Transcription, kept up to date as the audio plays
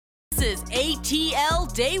This is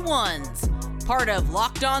ATL Day Ones, part of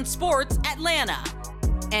Locked On Sports Atlanta.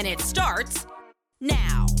 And it starts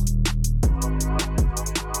now.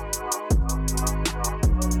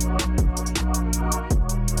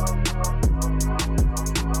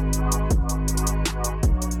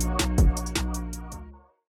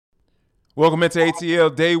 Welcome into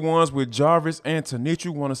ATL Day Ones with Jarvis and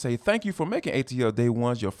Tenitra. Want to say thank you for making ATL Day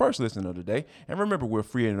Ones your first listen of the day. And remember, we're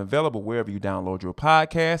free and available wherever you download your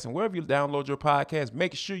podcast. And wherever you download your podcast,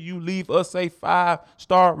 make sure you leave us a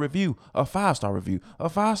 5-star review, a 5-star review, a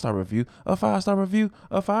 5-star review, a 5-star review,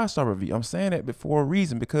 a 5-star review. I'm saying that for a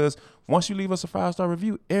reason, because once you leave us a 5-star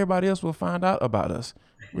review, everybody else will find out about us.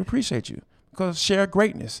 We appreciate you, because share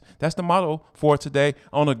greatness. That's the motto for today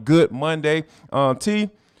on a good Monday.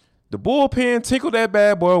 The bullpen tinkled that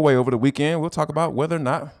bad boy away over the weekend. We'll talk about whether or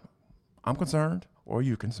not I'm concerned or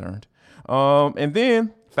you're concerned. And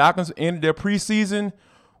then Falcons ended their preseason.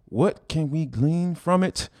 What can we glean from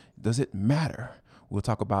it? Does it matter? We'll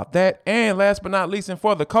talk about that. And last but not least, and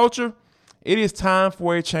for the culture, it is time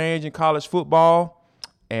for a change in college football.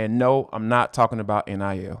 And no, I'm not talking about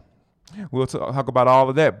NIL. We'll talk about all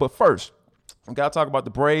of that. But first, we got to talk about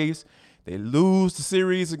the Braves. They lose the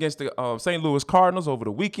series against the St. Louis Cardinals over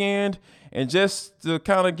the weekend. And just to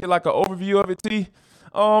kind of get like an overview of it,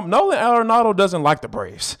 Nolan Arenado doesn't like the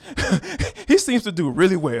Braves. He seems to do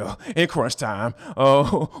really well in crunch time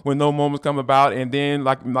when no moments come about. And then,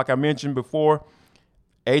 like I mentioned before,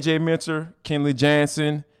 A.J. Minter, Kenley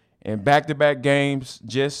Jansen, in back-to-back games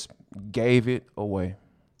just gave it away.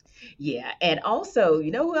 Yeah, and also, you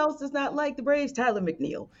know who else does not like the Braves? Tyler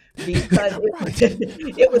McNeil, because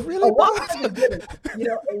it was really a walk wasn't good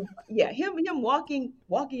enough. Him walking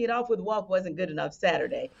it off with a walk wasn't good enough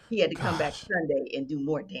Saturday. He had to come back Sunday and do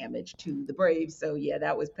more damage to the Braves. So yeah,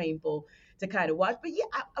 that was painful to kind of watch. But yeah,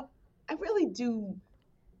 I really do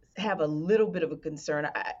have a little bit of a concern.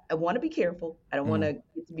 I want to be careful. I don't want to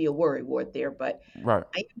get to be a worrywart there, but I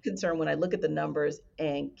am concerned when I look at the numbers,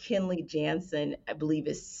 and Kenley Jansen, I believe,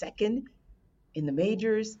 is second in the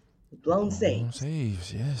majors with blown saves.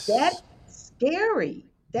 Yes. That's scary.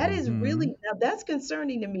 That is really, now that's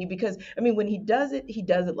concerning to me, because, I mean, when he does it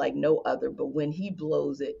like no other. But when he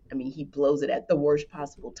blows it, I mean, he blows it at the worst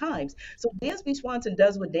possible times. So Dansby Swanson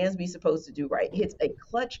does what Dansby's supposed to do, right? Hits a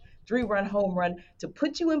clutch 3-run home run to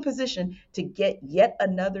put you in position to get yet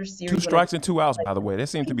another series. 2 strikes and 2 outs, by the way. That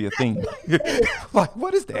seems to be a theme. Like,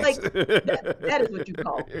 what is that? Like, that is what you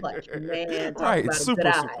call clutch, man. Talk about a good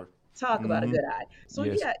eye. Talk about a good eye. So,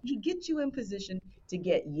 yeah, he gets you in position to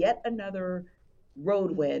get yet another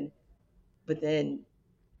road win, but then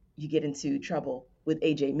you get into trouble with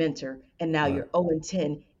A.J. Minter, and now you're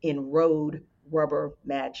 0-10 in road rubber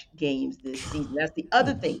match games this season. That's the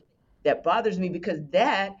other thing that bothers me, because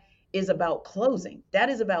that is about closing. That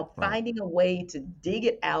is about finding a way to dig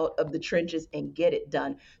it out of the trenches and get it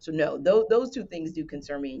done. So no, those two things do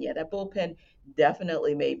concern me. And yeah, that bullpen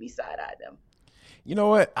definitely made me side-eye them. You know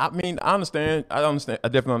what? I mean, I understand. I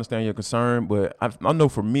definitely understand your concern, but I know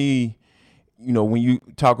for me, you know, when you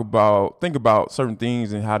think about certain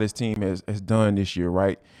things and how this team has done this year,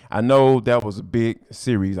 right? I know that was a big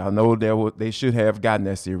series. I know they should have gotten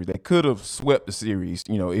that series. They could have swept the series,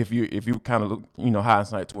 you know, if you kind of look, you know,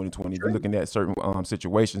 hindsight 2020, you're looking at certain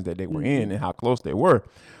situations that they were in and how close they were.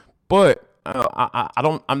 But I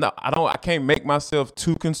can't make myself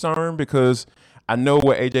too concerned, because I know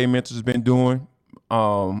what A.J. Minter's been doing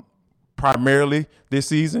primarily this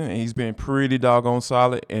season, and he's been pretty doggone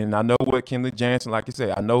solid. And I know what Kenley Jansen, like you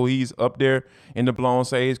said, I know he's up there in the blown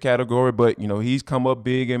saves category, but, you know, he's come up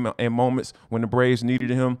big in moments when the Braves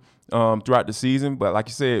needed him throughout the season. But like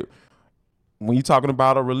you said, when you're talking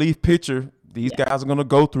about a relief pitcher, these guys are going to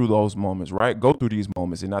go through those moments, right? Go through these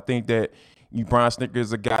moments. And I think that Brian Snitker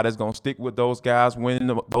is a guy that's going to stick with those guys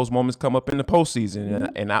when those moments come up in the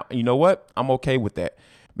postseason. And I, you know what? I'm okay with that,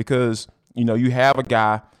 because, you know, you have a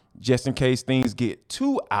guy, just in case things get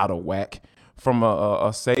too out of whack from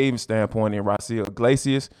a save standpoint, in Raisel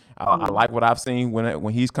Iglesias. I like what I've seen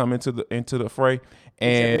when he's come into the fray.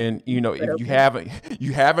 And, you know, if you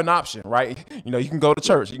have an option, right? You know, you can go to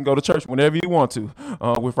church. You can go to church whenever you want to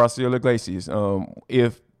with Raisel Iglesias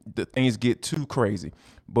if the things get too crazy.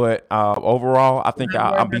 But overall, I think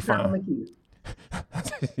I'll be fine.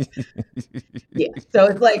 Yeah, so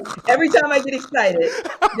it's like every time I get excited,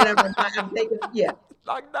 then I'm thinking,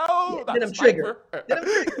 like, no, then I'm triggered.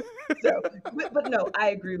 So, but no, I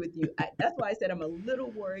agree with you. That's why I said I'm a little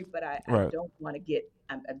worried, but I don't want to get.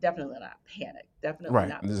 I'm definitely not panic. Definitely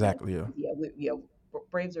not. Exactly. Yeah.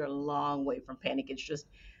 Braves are a long way from panic. It's just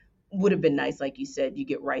would have been nice, like you said, you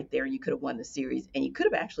get right there and you could have won the series, and you could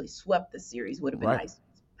have actually swept the series. Would have been nice.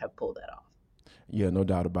 Have pull that off. Yeah, no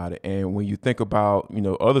doubt about it. And when you think about,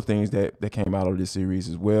 other things that came out of this series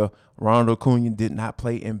as well, Ronald Acuna did not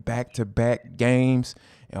play in back-to-back games.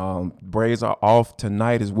 Braves are off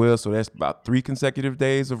tonight as well, so that's about 3 consecutive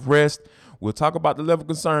days of rest. We'll talk about the level of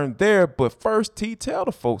concern there, but first, T, tell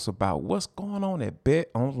the folks about what's going on at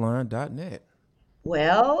betonline.net.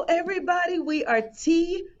 Well, everybody, we are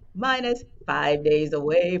T minus 5 days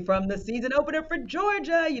away from the season opener for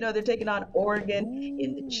Georgia. They're taking on Oregon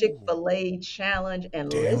in the Ooh, Chick-fil-A Challenge. And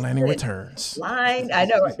Dan Lanning listen, returns. line, I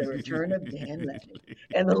know, right, the return of Dan Lanning.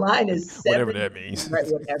 And the line is Whatever 7, that means.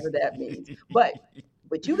 right, whatever that means. But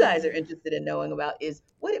what you guys are interested in knowing about is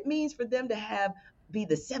what it means for them to be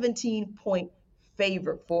the 17-point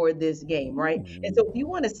favorite for this game, right? And so if you Ooh.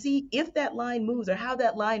 want to see if that line moves or how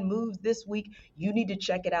that line moves this week, you need to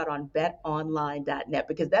check it out on betonline.net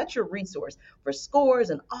because that's your resource for scores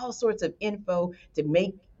and all sorts of info to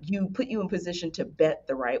put you in position to bet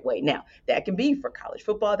the right way. Now, that can be for college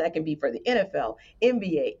football, that can be for the NFL,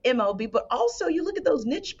 NBA, MLB, but also you look at those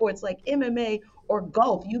niche sports like MMA or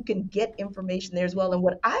golf, you can get information there as well. And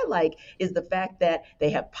what I like is the fact that they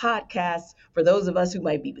have podcasts for those of us who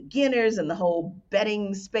might be beginners in the whole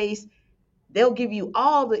betting space. They'll give you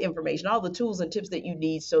all the information, all the tools and tips that you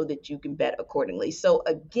need so that you can bet accordingly. So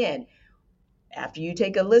again, after you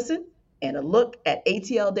take a listen and a look at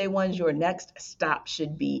ATL Day Ones, your next stop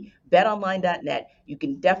should be betonline.net. You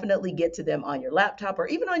can definitely get to them on your laptop or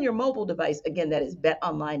even on your mobile device. Again, that is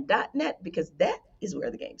betonline.net because that is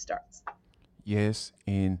where the game starts. Yes,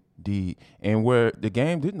 indeed. And where the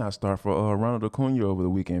game did not start for Ronald Acuna over the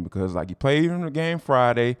weekend because, like, he played in the game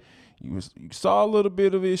Friday. You saw a little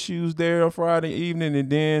bit of issues there on Friday evening,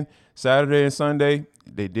 and then Saturday and Sunday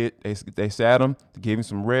they sat him to give him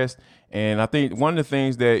some rest. And I think one of the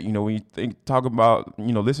things that when you talk about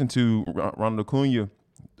listen to Ronald Acuna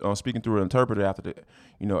speaking through an interpreter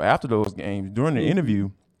after those games during the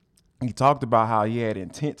interview, he talked about how he had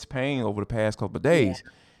intense pain over the past couple of days.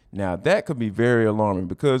 Yeah. Now that could be very alarming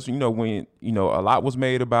because when a lot was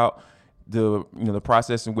made about the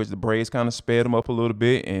process in which the Braves kind of sped him up a little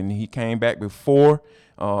bit, and he came back before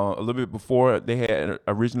a little bit before they had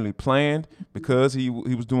originally planned because he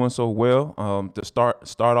was doing so well to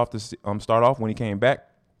start off when he came back.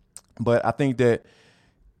 But I think that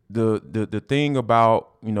the thing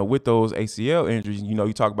about with those ACL injuries,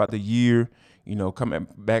 you talk about the year, coming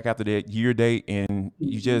back after that year date, and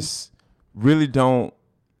you just really don't.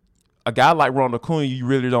 A guy like Ronald Acuna, you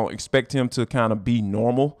really don't expect him to kind of be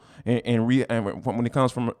normal and when it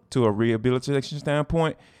comes to a rehabilitation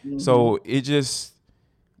standpoint. Mm-hmm. So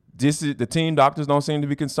the team doctors don't seem to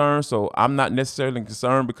be concerned. So I'm not necessarily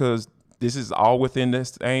concerned because this is all within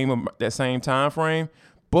that same time frame.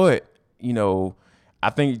 But I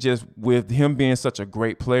think just with him being such a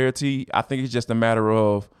great player, I think it's just a matter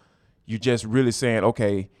of you just really saying,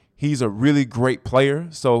 okay, he's a really great player,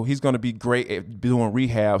 so he's going to be great at doing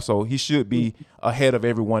rehab. So he should be ahead of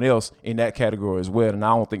everyone else in that category as well. And I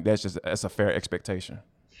don't think that's a fair expectation.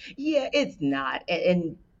 Yeah, it's not.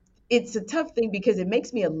 And it's a tough thing because it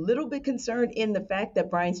makes me a little bit concerned in the fact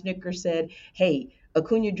that Brian Snitker said, hey,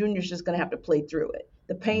 Acuna Jr. is just going to have to play through it.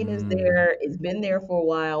 The pain is there. It's been there for a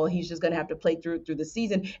while. He's just going to have to play through the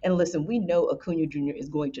season. And listen, we know Acuna Jr. is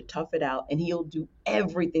going to tough it out, and he'll do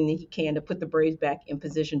everything that he can to put the Braves back in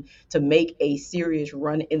position to make a serious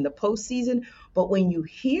run in the postseason. But when you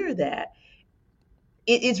hear that,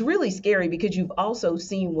 it's really scary because you've also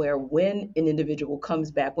seen where when an individual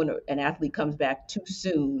comes back, when an athlete comes back too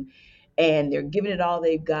soon, and they're giving it all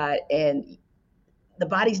they've got, and the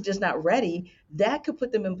body's just not ready, that could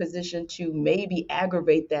put them in position to maybe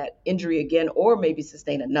aggravate that injury again or maybe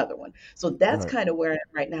sustain another one. So that's Right. kind of where I'm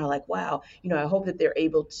at right now. Like, wow, I hope that they're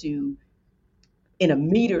able to, in a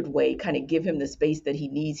metered way, kind of give him the space that he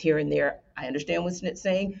needs here and there. I understand what Snit's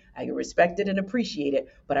saying. I can respect it and appreciate it,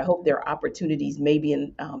 but I hope there are opportunities maybe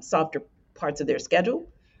in softer parts of their schedule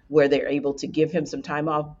where they're able to give him some time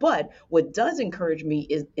off. But what does encourage me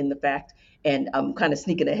is in the fact, and I'm kind of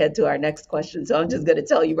sneaking ahead to our next question, so I'm just going to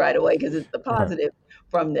tell you right away because it's the Right. positive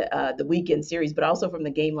from the weekend series, but also from the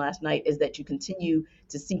game last night, is that you continue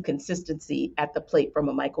to see consistency at the plate from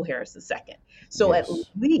a Michael Harris II. So at Yes.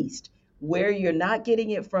 least where you're not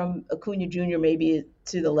getting it from Acuna Jr. maybe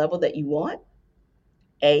to the level that you want,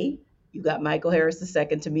 you got Michael Harris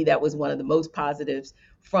II. To me, that was one of the most positives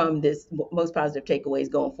from this, most positive takeaways,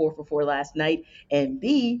 going 4 for 4 last night. And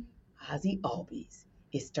B, Ozzie Albies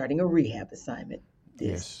is starting a rehab assignment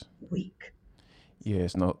this Yes. week.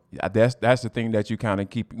 Yes, no, that's the thing that you kind of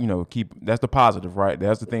keep. That's the positive, right?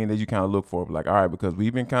 That's the thing that you kind of look for. Like, all right, because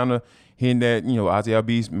we've been kind of hitting that, Isaiah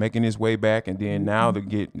B's making his way back, and then now to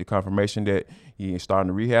get the confirmation that he is starting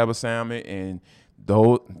to rehab assignment, and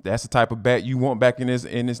that's the type of bat you want back in this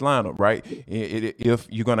lineup, right? If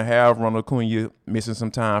you're gonna have Ronald Acuna missing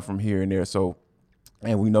some time from here and there, so,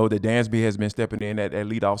 and we know that Dansby has been stepping in at that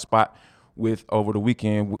leadoff spot with over the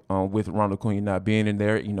weekend with Ronald Acuna not being in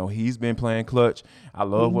there. He's been playing clutch. I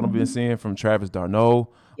love what I've been seeing from Travis d'Arnaud.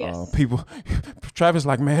 Yes. Travis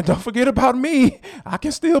like, man, don't forget about me. I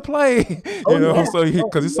can still play. So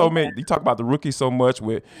because it's so many. You talk about the rookies so much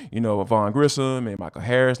with Vaughn Grissom and Michael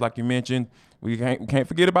Harris, like you mentioned. We can't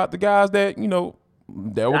forget about the guys that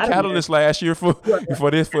that were catalysts last year for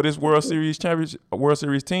this World Series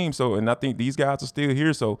team. So, and I think these guys are still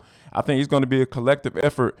here. So I think it's going to be a collective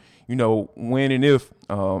effort, when and if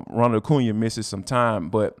Ronald Acuna misses some time.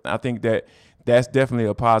 But I think that's definitely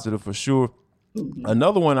a positive for sure.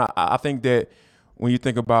 Another one, I think that when you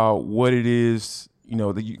think about what it is,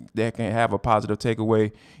 that can have a positive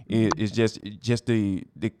takeaway is just the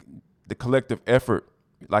collective effort.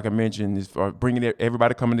 Like I mentioned, is for bringing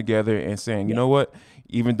everybody coming together and saying, you know what,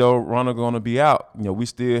 even though Ronald going to be out, we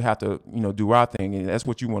still have to, do our thing. And that's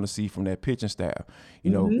what you want to see from that pitching staff.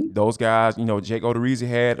 Those guys, Jake Odorizzi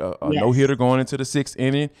had a no-hitter going into the 6th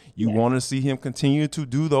inning. You want to see him continue to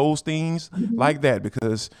do those things like that,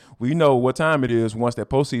 because we know what time it is once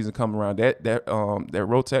that postseason comes around. That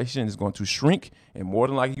rotation is going to shrink, and more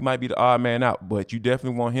than likely he might be the odd man out. But you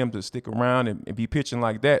definitely want him to stick around and be pitching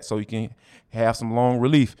like that so you can have some long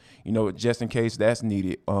relief, just in case that's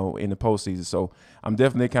needed in the postseason. So I'm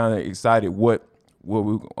definitely kind of excited what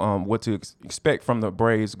to expect from the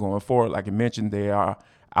Braves going forward. Like I mentioned, they are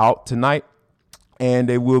out tonight, and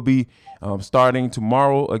they will be starting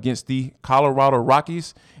tomorrow against the Colorado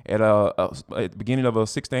Rockies at the beginning of a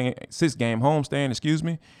six-game homestand. Excuse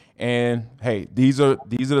me. And hey, these are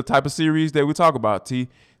the type of series that we talk about. T.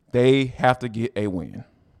 They have to get a win.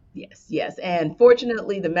 Yes. And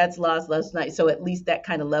fortunately, the Mets lost last night, so at least that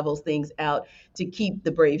kind of levels things out to keep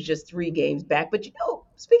the Braves just 3 games back. But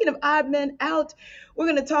speaking of odd men out, we're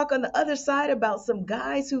going to talk on the other side about some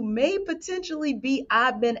guys who may potentially be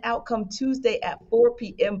odd men out come Tuesday at 4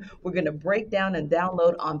 p.m. We're going to break down and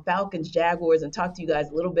download on Falcons, Jaguars, and talk to you guys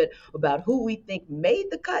a little bit about who we think made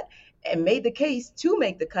the cut and made the case to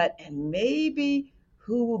make the cut, and maybe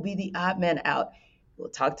who will be the odd man out. We'll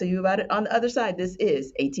talk to you about it on the other side. This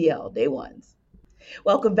is ATL Day Ones.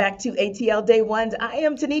 Welcome back to ATL Day Ones. I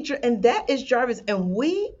am Tenitra, and that is Jarvis, and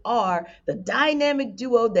we are the dynamic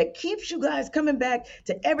duo that keeps you guys coming back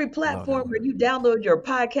to every platform where you download your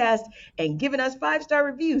podcast and giving us 5-star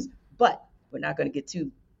reviews. But we're not going to get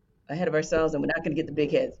too ahead of ourselves, and we're not going to get the big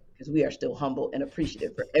heads, because we are still humble and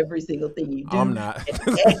appreciative for every single thing you do. I'm not.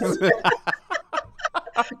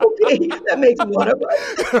 Okay, that makes one of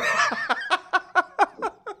us.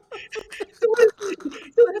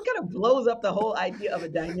 So it kind of blows up the whole idea of a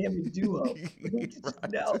dynamic duo.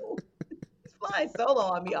 No, it's flying solo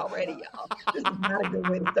on me already, y'all. This is not a good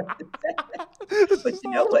way to start the segment. But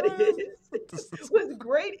you know what it is? What's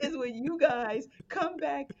great is when you guys come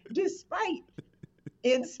back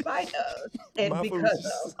in spite of, and because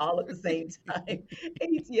of, all at the same time.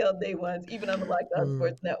 ATL Day Ones, even on the Locked On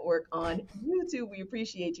Sports Network on YouTube. We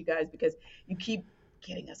appreciate you guys because you keep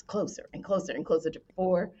getting us closer and closer and closer to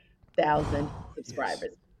 4,000 subscribers.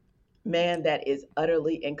 Yes. Man, that is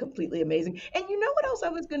utterly and completely amazing. And you know what else I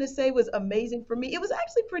was going to say was amazing for me? It was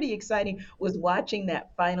actually pretty exciting, was watching that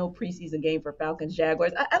final preseason game for Falcons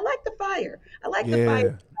Jaguars. I like the fire. The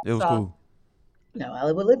fire. It was cool. Now,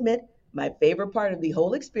 I will admit, my favorite part of the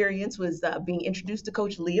whole experience was being introduced to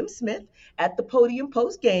Coach Liam Smith at the podium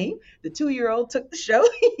post-game. The 2-year-old took the show.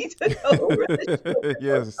 He took over the show.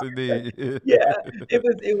 Yes, indeed. Yeah,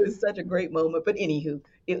 it was such a great moment. But anywho,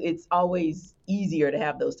 it's always easier to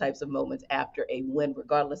have those types of moments after a win,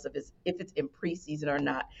 regardless of if it's in preseason or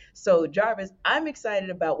not. So, Jarvis, I'm excited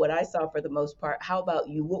about what I saw for the most part. How about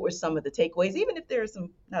you? What were some of the takeaways? Even if there are some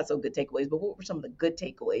not so good takeaways, but what were some of the good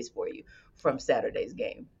takeaways for you from Saturday's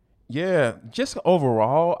game? Yeah, just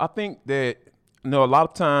overall, I think that a lot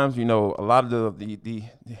of times, a lot of the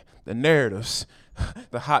narratives,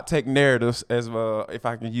 the hot take narratives, as if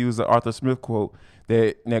I can use the Arthur Smith quote,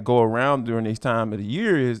 that go around during this time of the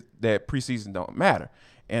year is that preseason don't matter.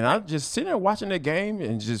 And I'm just sitting there watching the game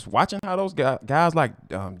and just watching how those guys like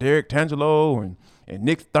Derek Tangelo and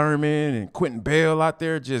Nick Thurman and Quentin Bell out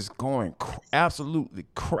there just going absolutely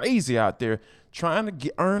crazy out there, trying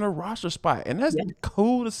to earn a roster spot. And that's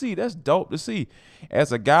cool to see. That's dope to see.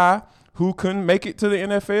 As a guy who couldn't make it to the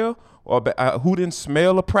NFL, or who didn't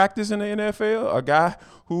smell a practice in the NFL, a guy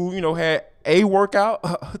who, had a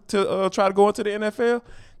workout to try to go into the NFL.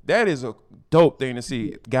 That is a dope thing to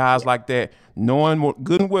see. Guys like that knowing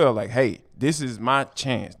good and well, like, hey, this is my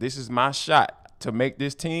chance. This is my shot to make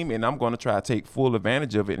this team, and I'm going to try to take full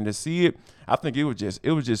advantage of it. And to see it, I think it was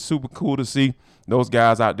just super cool to see those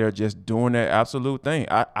guys out there just doing that absolute thing.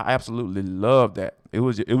 I absolutely love that. It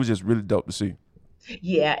was just really dope to see.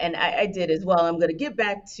 Yeah, and I did as well. I'm going to get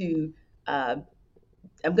back to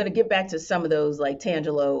some of those like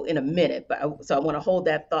Tangelo in a minute, so I want to hold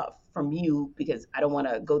that thought from you because I don't want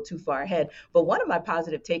to go too far ahead. But one of my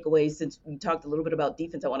positive takeaways, since we talked a little bit about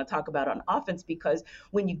defense, I want to talk about on offense, because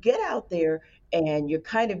when you get out there and you're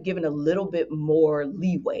kind of given a little bit more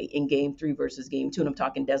leeway in game 3 versus game 2, and I'm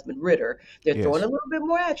talking Desmond Ritter, they're throwing a little bit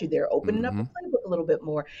more at you. They're opening up the playbook a little bit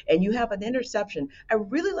more, and you have an interception. I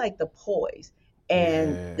really like the poise.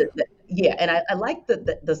 And and I like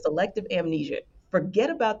the selective amnesia. Forget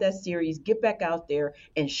about that series, get back out there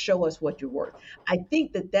and show us what you're worth. I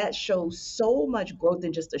think that shows so much growth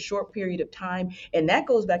in just a short period of time. And that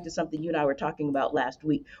goes back to something you and I were talking about last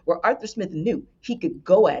week, where Arthur Smith knew he could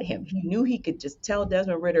go at him. He knew he could just tell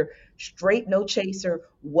Desmond Ritter straight, no chaser,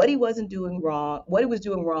 what he was doing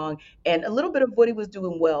wrong, and a little bit of what he was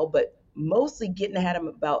doing well, but mostly getting at him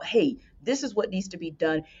about, hey, this is what needs to be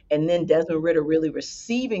done. And then Desmond Ritter really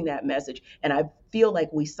receiving that message. And I feel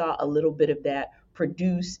like we saw a little bit of that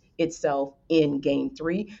produce itself in game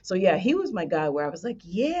 3. So yeah, he was my guy where I was like,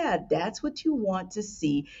 yeah, that's what you want to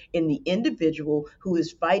see in the individual who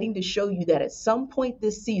is fighting to show you that at some point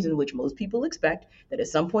this season, which most people expect, that at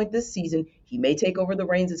some point this season, he may take over the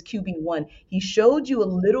reins as QB1. He showed you a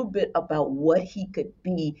little bit about what he could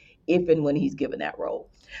be if and when he's given that role.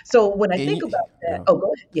 So when I think about that, go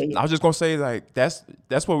ahead. Yeah. I was just gonna say, like, that's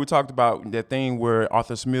what we talked about, that thing where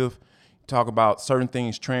Arthur Smith talk about certain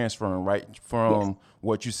things transferring, right, from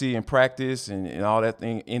what you see in practice and all that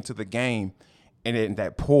thing into the game, and then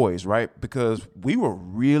that poise, right? Because we were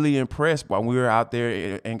really impressed while we were out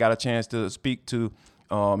there and got a chance to speak to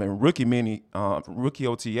and rookie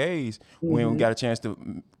OTAs when we got a chance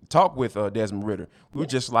to talk with Desmond Ritter. We were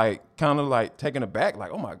just like kind of like taken aback,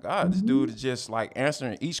 like, oh my God, this dude is just like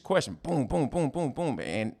answering each question, boom, boom, boom, boom, boom,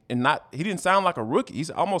 and he didn't sound like a rookie.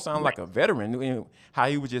 He almost sounded like a veteran. You know, how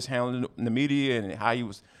he was just handling the media and how he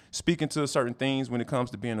was speaking to certain things when it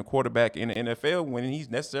comes to being a quarterback in the NFL when he's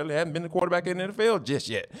necessarily hadn't been a quarterback in the NFL just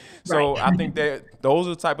yet. So I think that those are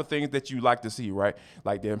the type of things that you like to see, right?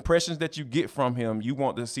 Like the impressions that you get from him, you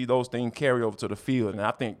want to see those things carry over to the field. And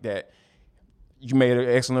I think that you made an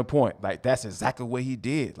excellent point. Like, that's exactly what he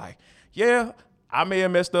did. Like, yeah, I may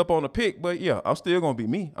have messed up on a pick, but yeah, I'm still going to be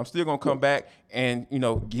me. I'm still going to come back and,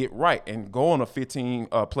 get right and go on a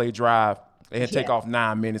 15-play drive and take off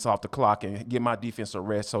 9 minutes off the clock and get my defense a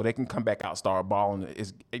rest so they can come back out, start balling,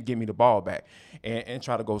 and give me the ball back and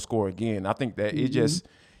try to go score again. I think that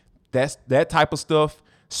that type of stuff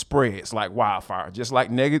spreads like wildfire, just like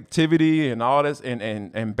negativity and all this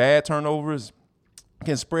and bad turnovers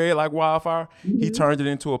can spread like wildfire. He turned it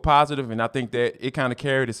into a positive, and I think that it kind of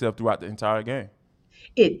carried itself throughout the entire game.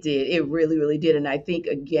 It did. It really, really did. And I think,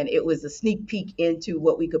 again, it was a sneak peek into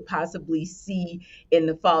what we could possibly see in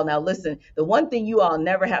the fall. Now, listen, the one thing you all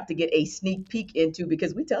never have to get a sneak peek into,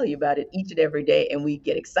 because we tell you about it each and every day, and we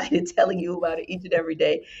get excited telling you about it each and every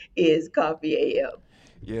day, is Coffee AM.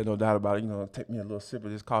 Yeah, no doubt about it. Take me a little sip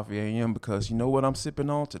of this Coffee AM, because you know what I'm sipping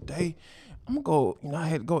on today? I'm going to go, I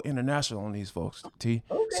had to go international on these folks, T.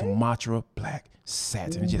 Okay. Sumatra Black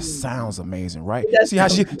Satin. It just sounds amazing, right? See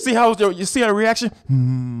her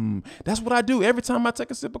reaction? That's what I do every time I take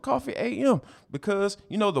a sip of Coffee AM, because,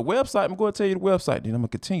 the website, I'm going to tell you the website, then I'm going to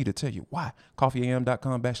continue to tell you why.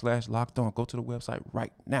 CoffeeAM.com/locked-on. Go to the website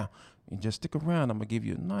right now. And just stick around. I'm going to give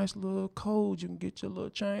you a nice little code. You can get your little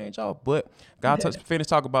change off. But gotta finish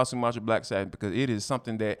talking about Sumatra Black Satin, because it is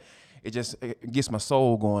something that it gets my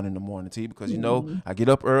soul going in the morning, T, because, I get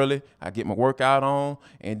up early, I get my workout on,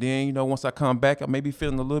 and then, once I come back, I may be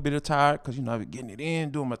feeling a little bit tired because, I'm getting it in,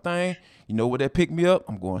 doing my thing. You know what that pick me up?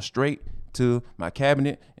 I'm going straight to my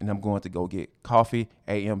cabinet, and I'm going to go get Coffee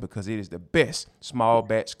AM, because it is the best small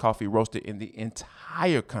batch coffee roaster in the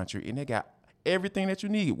entire country, and they got everything that you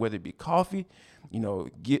need, whether it be coffee,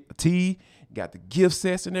 get tea, got the gift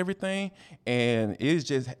sets and everything, and they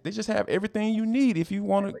just have everything you need if you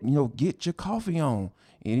want to get your coffee on.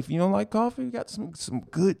 And if you don't like coffee, you got some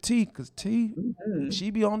good tea, because tea,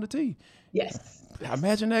 she be on the tea. Yes.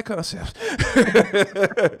 Imagine that concept.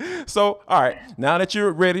 So, all right, now that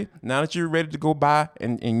you're ready to go buy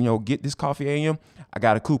and get this Coffee AM, I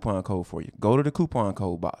got a coupon code for you. Go to the coupon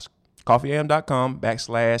code box,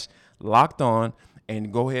 coffeeam.com/locked on,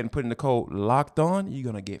 and go ahead and put in the code Locked On. You're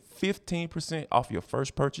gonna get 15% off your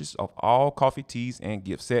first purchase of all coffee, teas, and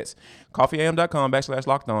gift sets.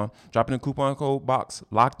 CoffeeAM.com/Locked On. Drop in the coupon code box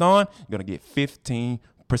Locked On. You're gonna get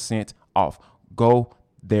 15% off. Go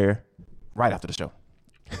there right after the show.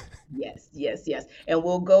 Yes, yes, yes. And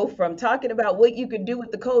we'll go from talking about what you can do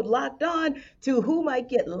with the code Locked On to who might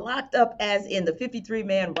get locked up, as in the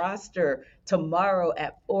 53-man roster. Tomorrow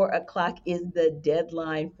at 4 o'clock is the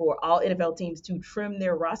deadline for all NFL teams to trim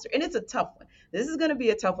their roster. And it's a tough one. This is going to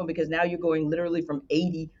be a tough one because now you're going literally from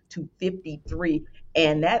 80 to 53.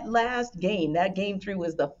 And that last game, that game 3,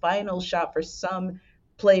 was the final shot for some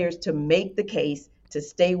players to make the case to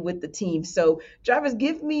stay with the team. So, Jarvis,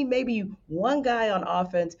 give me maybe one guy on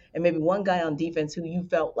offense and maybe one guy on defense who you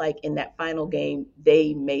felt like in that final game,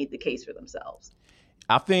 they made the case for themselves.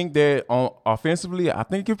 I think that offensively, I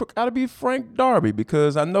think it's got to be Frank Darby,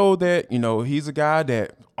 because I know that, he's a guy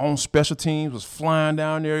that on special teams was flying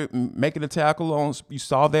down there, making a tackle. You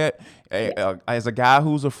saw that as a guy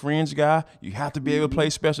who's a fringe guy, you have to be able to play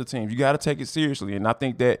special teams. You got to take it seriously. And I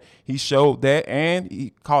think that he showed that, and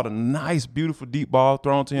he caught a nice, beautiful deep ball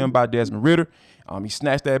thrown to him by Desmond Ridder. He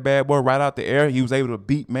snatched that bad boy right out the air. He was able to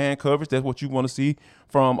beat man coverage. That's what you want to see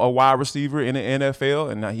from a wide receiver in the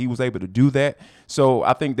NFL, and he was able to do that. So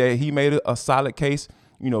I think that he made a solid case,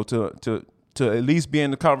 to at least be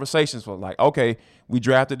in the conversations for, like, okay, we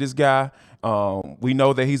drafted this guy. We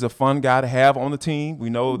know that he's a fun guy to have on the team. We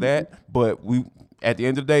know that, but at the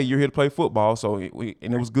end of the day, you're here to play football. So it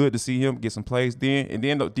was good to see him get some plays then. And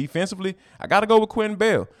then defensively, I got to go with Quentin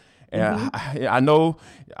Bell. And I know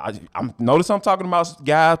notice I'm talking about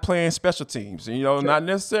guys playing special teams, not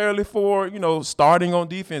necessarily for, starting on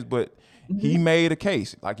defense, but he made a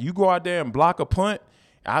case. Like, you go out there and block a punt,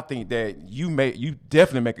 I think that you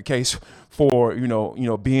definitely make a case for,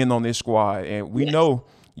 being on this squad. And we know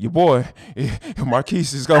your boy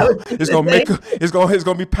Marquise is gonna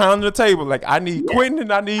be pounding the table. Like, I need Quentin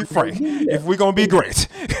and I need Frank if we're gonna be great.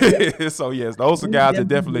 So yes, those are guys that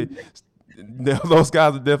definitely. Those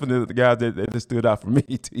guys are definitely the guys that stood out for me.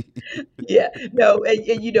 Yeah, no, and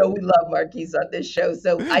we love Marquise on this show,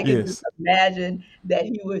 so I can just imagine that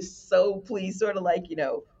he was so pleased, sort of like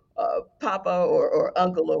Papa or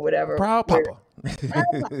Uncle or whatever. Proud Papa.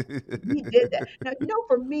 He did that. Now,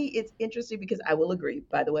 for me, it's interesting because I will agree,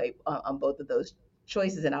 by the way, on both of those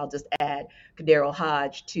choices, and I'll just add Kadero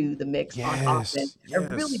Hodge to the mix on offense. I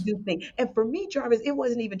really do think, and for me, Jarvis, it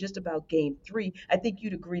wasn't even just about game 3. I think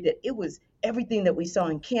you'd agree that it was everything that we saw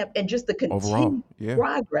in camp and just the continued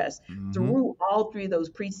progress through all 3 of those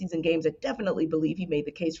preseason games. I definitely believe he made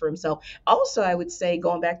the case for himself. Also, I would say,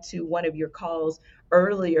 going back to one of your calls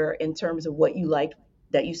earlier in terms of what you liked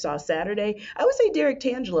that you saw Saturday, I would say Derek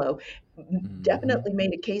Tangelo definitely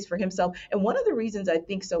made a case for himself. And one of the reasons I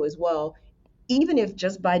think so as well, even if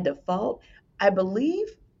just by default, I believe,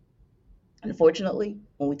 unfortunately,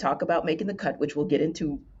 when we talk about making the cut, which we'll get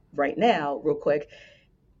into right now real quick,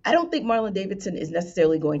 I don't think Marlon Davidson is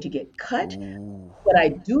necessarily going to get cut, but I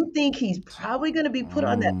do think he's probably going to be put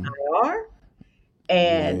on that IR,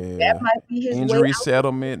 and that might be his injury way out.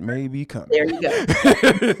 Settlement may be coming. There you go.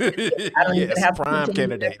 I don't even have prime to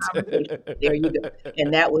candidate. There you go.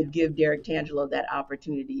 And that would give Derek Tangelo that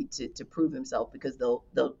opportunity to prove himself, because they'll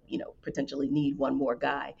potentially need one more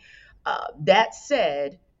guy. That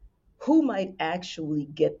said, who might actually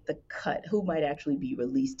get the cut? Who might actually be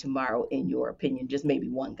released tomorrow, in your opinion? Just maybe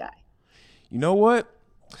one guy. You know what?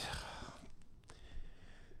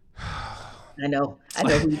 I know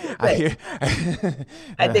who you say.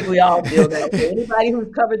 I think we all feel that. Okay, anybody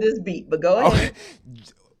who's covered this beat, but go ahead.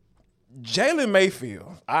 Jalen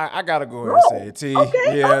Mayfield. I gotta go ahead and say it,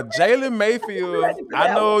 T. Jalen Mayfield.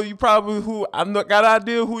 I know you probably got an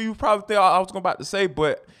idea who you probably think I was about to say,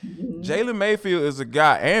 but Jalen Mayfield is a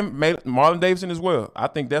guy, and Marlon Davidson as well. I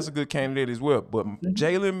think that's a good candidate as well. But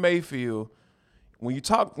Jalen Mayfield, when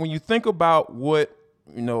you think about what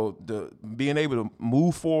the being able to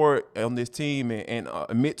move forward on this team and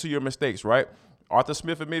admit to your mistakes, right? Arthur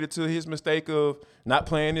Smith admitted to his mistake of not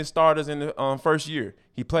playing his starters in the first year.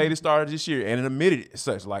 He played his starters this year and admitted it as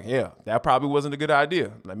such. Like, that probably wasn't a good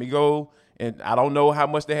idea. Let me go. And I don't know how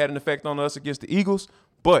much they had an effect on us against the Eagles,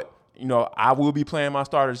 but, I will be playing my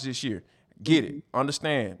starters this year. Get it.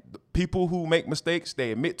 Understand. The people who make mistakes,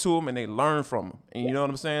 they admit to them and they learn from them. And you know what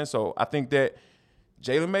I'm saying? So I think that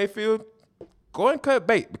Jalen Mayfield, go and cut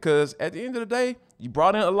bait, because at the end of the day, you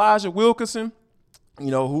brought in Elijah Wilkinson,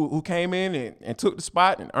 who came in and took the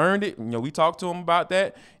spot and earned it. We talked to him about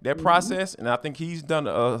that process, and I think he's done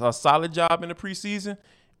a solid job in the preseason.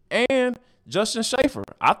 And Justin Schaefer,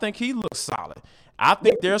 I think he looks solid. I Yes,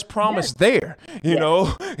 think there's yes, promise there.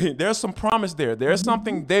 yes. There's some promise there. There's Mhm.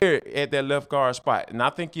 something there at that left guard spot. And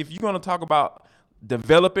I think if you're going to talk about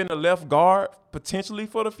developing a left guard potentially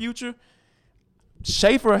for the future,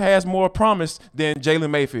 Schaefer has more promise than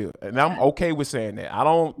Jalen Mayfield, and I'm okay with saying that. I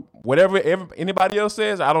don't whatever anybody else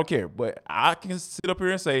says, I don't care. But I can sit up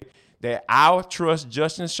here and say that I trust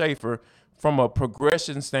Justin Schaefer from a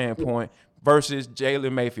progression standpoint versus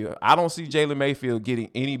Jalen Mayfield. I don't see Jalen Mayfield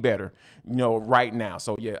getting any better, right now.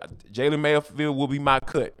 So yeah, Jalen Mayfield will be my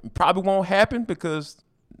cut. Probably won't happen because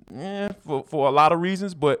for a lot of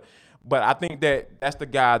reasons, but I think that's the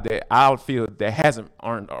guy that I feel that hasn't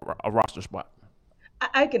earned a roster spot.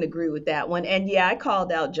 I can agree with that one. And yeah, I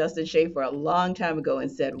called out Justin Schaefer a long time ago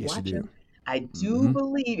and said, Yes, you watch did. him. I do Mm-hmm.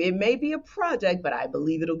 believe it may be a project, but I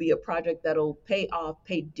believe it'll be a project that'll pay off,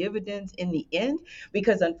 pay dividends in the end.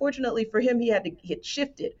 Because unfortunately for him, he had to get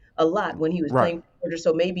shifted a lot when he was Right. playing for Georgia.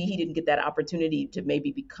 So maybe he didn't get that opportunity to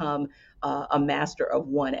maybe become a master of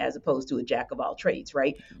one as opposed to a jack of all trades,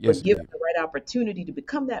 right? Yes, But given indeed. the right opportunity to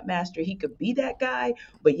become that master, he could be that guy.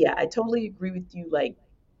 But yeah, I totally agree with you. Like,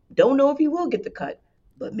 don't know if he will get the cut,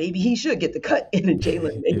 but maybe he should get the cut in a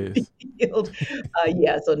Jalen Yes. Mayfield.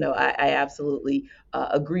 Yeah, so no, I absolutely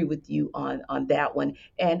agree with you on that one.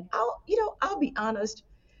 And I'll be honest.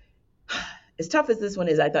 As tough as this one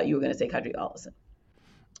is, I thought you were going to say Kadri Allison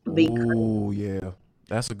because Oh yeah,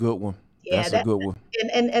 that's a good one. yeah, That's a that good one.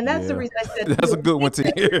 and that's the Yeah, reason I said that's a good one too.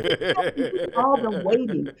 we've all been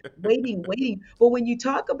waiting, waiting, waiting. But when you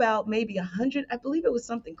talk about maybe 100, I believe it was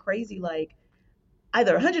something crazy like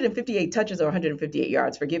either 158 touches or 158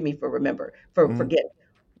 yards. Forgive me for Mhm. forgetting.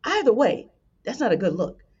 Either way, that's not a good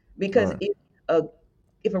look because Right. a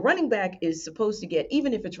if a running back is supposed to get,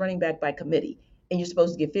 even if it's running back by committee, and you're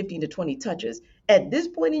supposed to get 15 to 20 touches, at this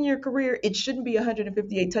point in your career, it shouldn't be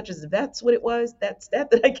 158 touches. If that's what it was, that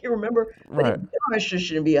stat that I can't remember, but it Right. darn sure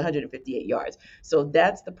shouldn't be 158 yards. So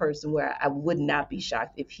that's the person where I would not be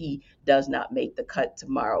shocked if he does not make the cut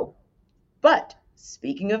tomorrow. But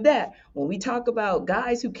speaking of that, when we talk about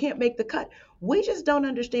guys who can't make the cut, we just don't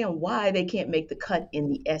understand why they can't make the cut in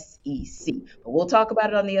the SEC. But we'll talk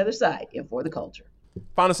about it on the other side and for the culture.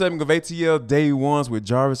 Final segment of ATL Day Ones with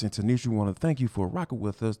Jarvis and Tenitra. We want to thank you for rocking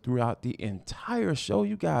with us throughout the entire show.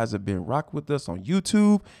 You guys have been rocking with us on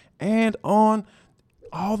YouTube and on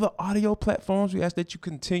all the audio platforms. We ask that you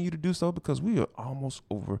continue to do so because we are almost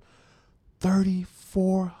over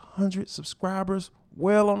 3,400 subscribers.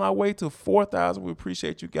 Well on our way to 4,000. We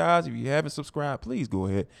appreciate you guys. If you haven't subscribed, please go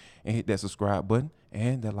ahead and hit that subscribe button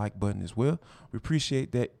and that like button as well. We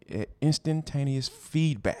appreciate that instantaneous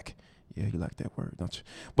feedback. Yeah, you like that word, don't you?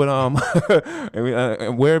 But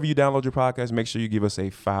and wherever you download your podcast, make sure you give us a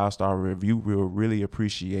 5-star review. We'll really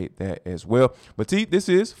appreciate that as well. But T, this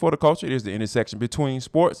is For the Culture. It is the intersection between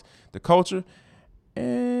sports, the culture,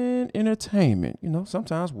 and entertainment.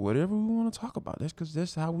 Sometimes whatever we want to talk about. That's because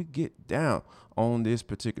that's how we get down on this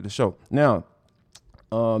particular show. Now,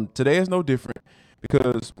 today is no different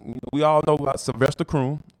because we all know about Sylvester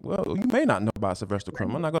Croom. Well, you may not know about Sylvester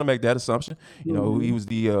Croom. I'm not going to make that assumption. He Mhm. was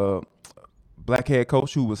the black head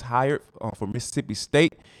coach who was hired for Mississippi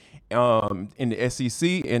State in the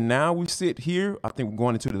SEC, and now we sit here. I think we're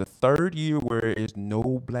going into the third year where there is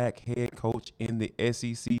no black head coach in the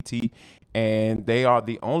SEC, and they are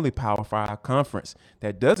the only Power 5 conference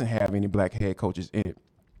that doesn't have any black head coaches in it.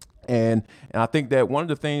 And I think that one of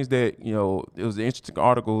the things that it was an interesting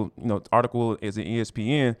article. Article is in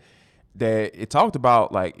ESPN that it talked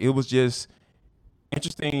about, like, it was just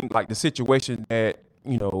interesting, like the situation that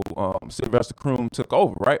Sylvester Croom took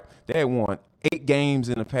over. Right, they had won 8 games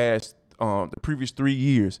in the previous 3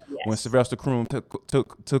 years when Yes. Sylvester Croom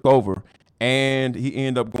took over, and he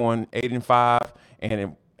ended up going 8-5, and it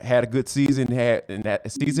had a good season. Had in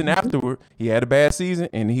that season Mhm. afterward, he had a bad season,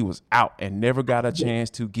 and he was out and never got a chance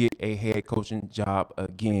to get a head coaching job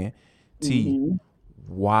again. T, Mhm.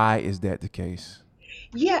 why is that the case?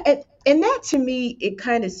 Yeah, and that to me, it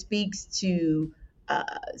kind of speaks to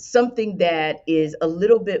something that is a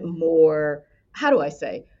little bit more, how do I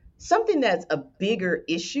say, something that's a bigger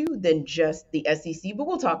issue than just the SEC, but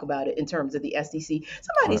we'll talk about it in terms of the SEC.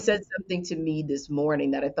 Somebody Right, said something to me this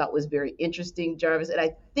morning that I thought was very interesting, Jarvis, and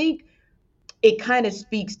I think it kind of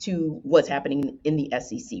speaks to what's happening in the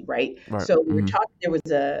SEC, right? right. So we were Mm-hmm. talking. There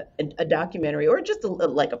was a documentary or just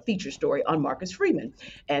like a feature story on Marcus Freeman,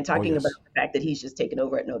 and Oh talking about yes. the fact that he's just taken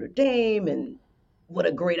over at Notre Dame and what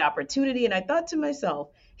a great opportunity. And I thought to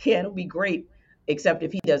myself, yeah, it'll be great, except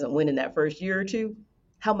if he doesn't win in that first year or two,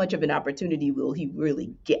 how much of an opportunity will he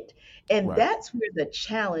really get? And Right. that's where the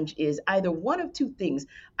challenge is. Either one of two things.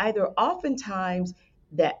 Either oftentimes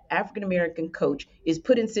that African American coach is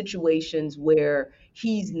put in situations where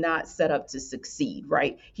he's not set up to succeed,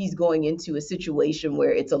 right? He's going into a situation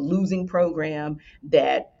where it's a losing program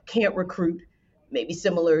that can't recruit, maybe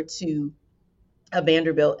similar to a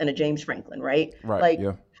Vanderbilt and a James Franklin, right? Right. Like,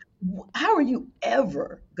 Yeah. how are you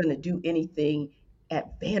ever going to do anything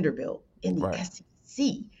at Vanderbilt in the Right.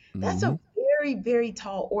 SEC? That's Mm-hmm. a very, very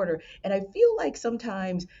tall order. And I feel like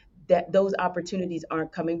sometimes that those opportunities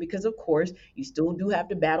aren't coming because, of course, you still do have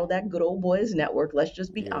to battle that good old boys network. Let's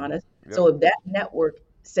just be Yeah. honest. Yep. So if that network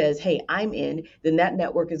says, hey, I'm in, then that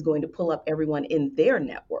network is going to pull up everyone in their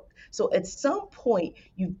network. So at some point,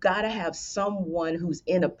 you've got to have someone who's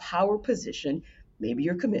in a power position, maybe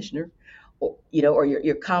your commissioner, or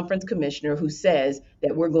your conference commissioner who says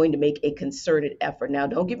that we're going to make a concerted effort. Now,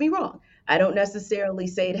 don't get me wrong. I don't necessarily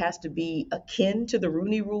say it has to be akin to the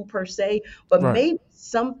Rooney Rule per se, but Right. maybe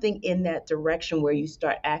something in that direction where you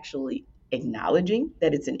start actually acknowledging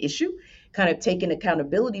that it's an issue, kind of taking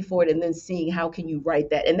accountability for it, and then seeing how can you write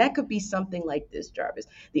that. And that could be something like this, Jarvis.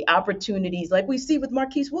 The opportunities like we see with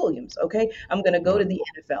Marquise Williams. Okay, I'm going to go to Right. the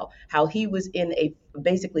NFL, how he was in a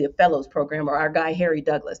basically a fellows program, or our guy Harry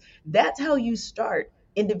Douglas. That's how you start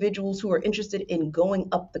individuals who are interested in going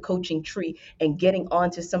up the coaching tree and getting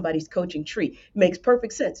onto somebody's coaching tree. Makes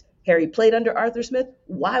perfect sense. Harry played under Arthur Smith.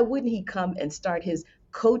 Why wouldn't he come and start his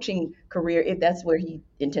coaching career if that's where he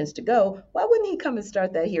intends to go? Why wouldn't he come and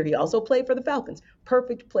start that here? He also played for the Falcons.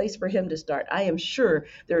 Perfect place for him to start. I am sure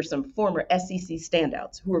there are some former SEC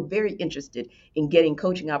standouts who are very interested in getting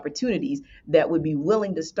coaching opportunities that would be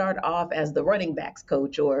willing to start off as the running backs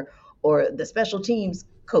coach or the special teams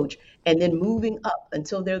coach, and then moving up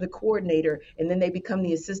until they're the coordinator, and then they become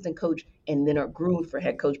the assistant coach, and then are groomed for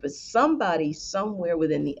head coach. But somebody somewhere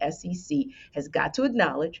within the SEC has got to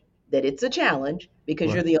acknowledge that it's a challenge because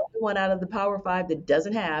you're Right. the only one out of the Power Five that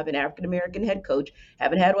doesn't have an African American head coach.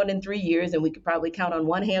 Haven't had one in 3 years, and we could probably count on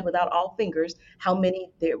one hand without all fingers how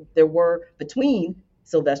many there were between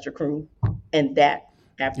Sylvester Croom and that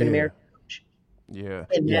African Yeah. American coach. Yeah.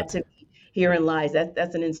 And Yeah. that to me, herein lies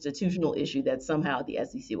that's an institutional issue that somehow the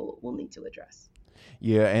SEC will need to address.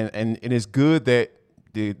 Yeah, and it's good that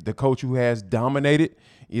the coach who has dominated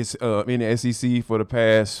is in the SEC for the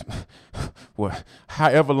past what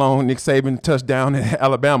however long Nick Saban touched down in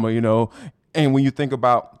Alabama, and when you think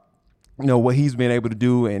about what he's been able to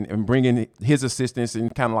do and bringing his assistants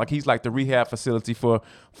and kind of like he's like the rehab facility for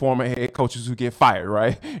former head coaches who get fired,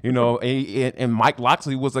 right? And Mike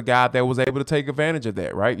Locksley was a guy that was able to take advantage of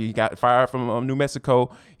that, right? He got fired from New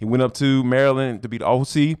Mexico. He went up to Maryland to be the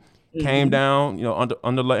OC, came Hmm. down,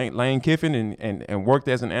 under Lane Kiffin and worked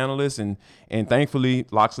as an analyst and thankfully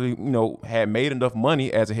Loxley, had made enough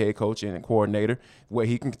money as a head coach and a coordinator where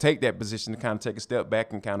he can take that position to kind of take a step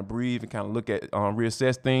back and kind of breathe and kind of look at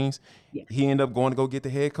reassess things. Yes. He ended up going to go get the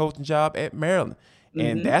head coaching job at Maryland.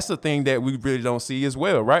 And Hmm. that's the thing that we really don't see as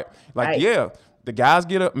well, right? Like, Right. yeah, the guys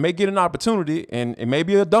may get an opportunity and it may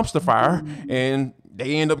be a dumpster fire Mhm. and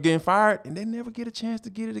they end up getting fired and they never get a chance to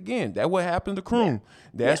get it again. That's what happened to Yeah. Kroom. Yeah.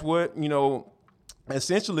 That's what,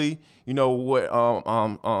 essentially, what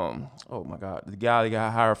oh my God, the guy that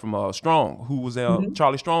got hired from Strong, who was Hmm.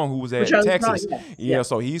 Charlie Strong, who was For at Charlie Strong, Texas. yes. Yeah,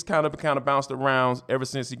 so Yes. he's kind of bounced around ever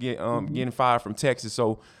since he Hmm. getting fired from Texas.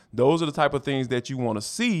 So those are the type of things that you want to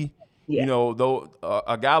see. Yeah. Though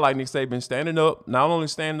a guy like Nick Saban standing up, not only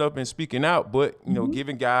standing up and speaking out, but Hmm.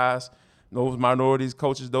 giving guys, those minorities,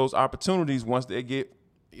 coaches, those opportunities once they get,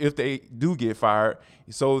 if they do get fired,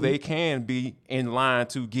 so they can be in line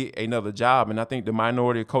to get another job. And I think the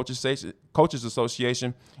Minority Coaches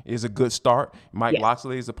Association is a good start. Mike Yes.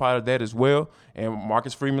 Loxley is a part of that as well. And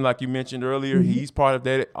Marcus Freeman, like you mentioned earlier, Hmm. he's part of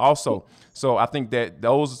that also. So I think that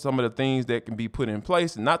those are some of the things that can be put in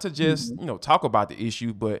place, not to just, Hmm. talk about the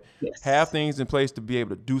issue, but have Yes. things in place to be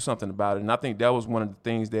able to do something about it. And I think that was one of the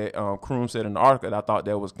things that Kroom said in the article that I thought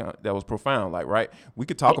that was profound. Like, right, we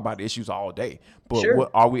could talk Yes. about the issues all day, but Sure.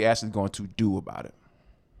 what are we actually going to do about it?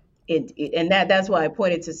 And that's why I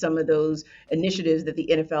pointed to some of those initiatives that the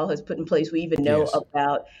NFL has put in place. We even know Yes.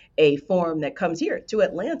 about a forum that comes here to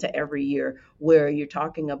Atlanta every year where you're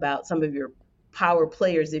talking about some of your power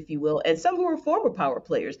players, if you will, and some who are former power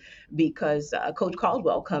players, because Coach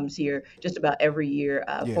Caldwell comes here just about every year,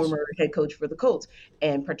 Yes. former head coach for the Colts,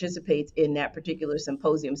 and participates in that particular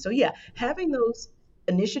symposium. So, yeah, having those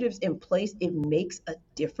initiatives in place, it makes a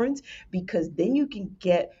difference because then you can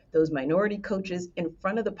get those minority coaches in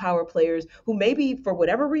front of the power players who maybe for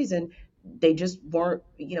whatever reason they just weren't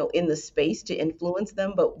in the space to influence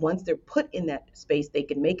them, but once they're put in that space they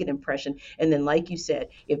can make an impression. And then like you said,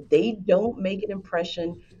 if they don't make an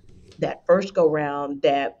impression that first go round,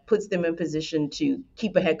 that puts them in position to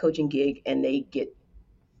keep a head coaching gig and they get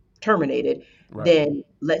terminated, Right. then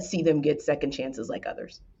let's see them get second chances like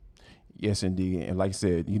others. Yes, indeed. And like I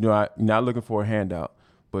said, you're not looking for a handout,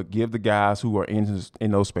 but give the guys who are in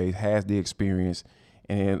those space has the experience.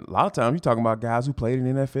 And a lot of times you're talking about guys who played in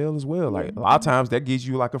the NFL as well. Like a lot of times that gives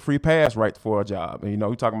you like a free pass right for a job. And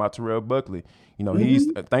you're talking about Terrell Buckley. He's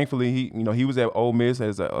Hmm. thankfully he was at Ole Miss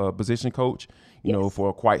as a position coach, Yes.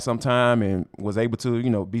 for quite some time and was able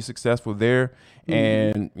to, be successful there Hmm.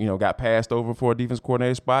 and, got passed over for a defense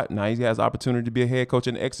coordinator spot. Now he has the opportunity to be a head coach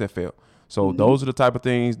in the XFL. So Hmm. those are the type of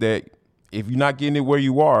things that if you're not getting it where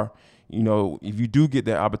you are, if you do get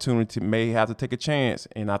that opportunity, may have to take a chance.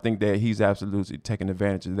 And I think that he's absolutely taking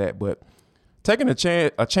advantage of that. But taking a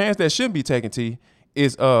chance that shouldn't be taken, T,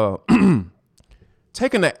 is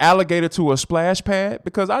taking the alligator to a splash pad,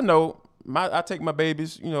 because I know I take my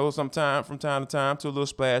babies, sometime from time to time to a little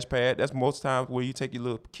splash pad. That's most times where you take your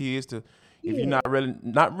little kids to, if you're Yeah.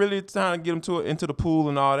 not really trying to get them into the pool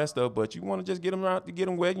and all that stuff, but you want to just get them out to get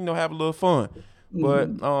them wet, have a little fun. Hmm.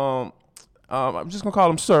 But I'm just gonna call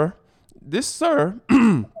him Sir. This Sir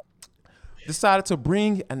decided to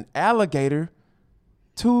bring an alligator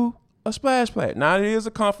to a splash pad. Now it is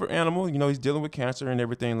a comfort animal. He's dealing with cancer and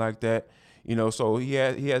everything like that. So he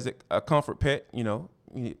has a comfort pet.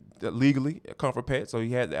 Legally a comfort pet. So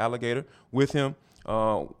he had the alligator with him,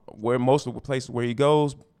 where most of the places where he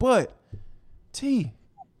goes. But T,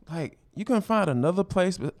 like you couldn't find another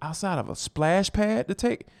place outside of a splash pad to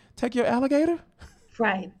take your alligator.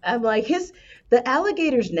 Right. I'm like the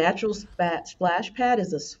alligator's natural splash pad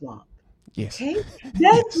is a swamp. Yes. Okay,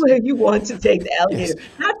 that's where you want to take the Yes. alligator,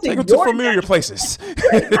 not to Take them to your familiar natural, places.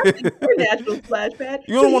 right, not to your natural splash pad.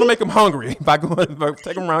 You So don't want to he make them hungry by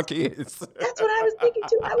taking them around kids. That's what I was thinking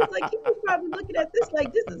too. I was like, he was probably looking at this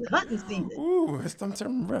like this is hunting season. Ooh, I'm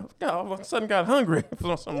turning around. God, all of a sudden got hungry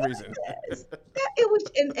for some reason. Yes. It was,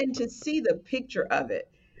 and to see the picture of it,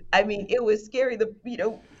 I mean, it was scary.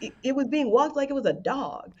 It was being walked like it was a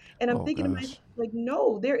dog, and I'm Oh thinking to myself, gosh. like,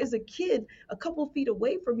 no, there is a kid a couple feet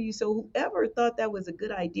away from you. So whoever thought that was a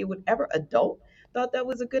good idea, whatever adult thought that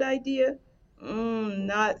was a good idea,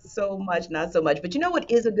 not so much, not so much. But you know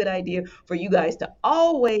what is a good idea for you guys to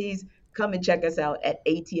always come and check us out at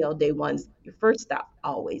ATL Day One's your first stop,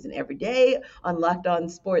 always and every day on Locked On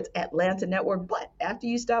Sports Atlanta Network. But after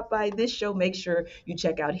you stop by this show, make sure you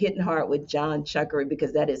check out Hitting Hard with John Chuckery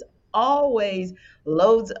because that is always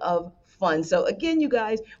loads of fun. So again, you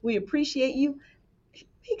guys, we appreciate you.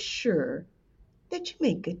 Make sure that you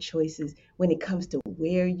make good choices when it comes to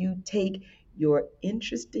where you take your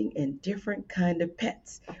interesting and different kind of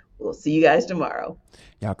pets. We'll see you guys tomorrow.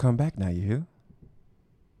 Y'all come back now, you hear?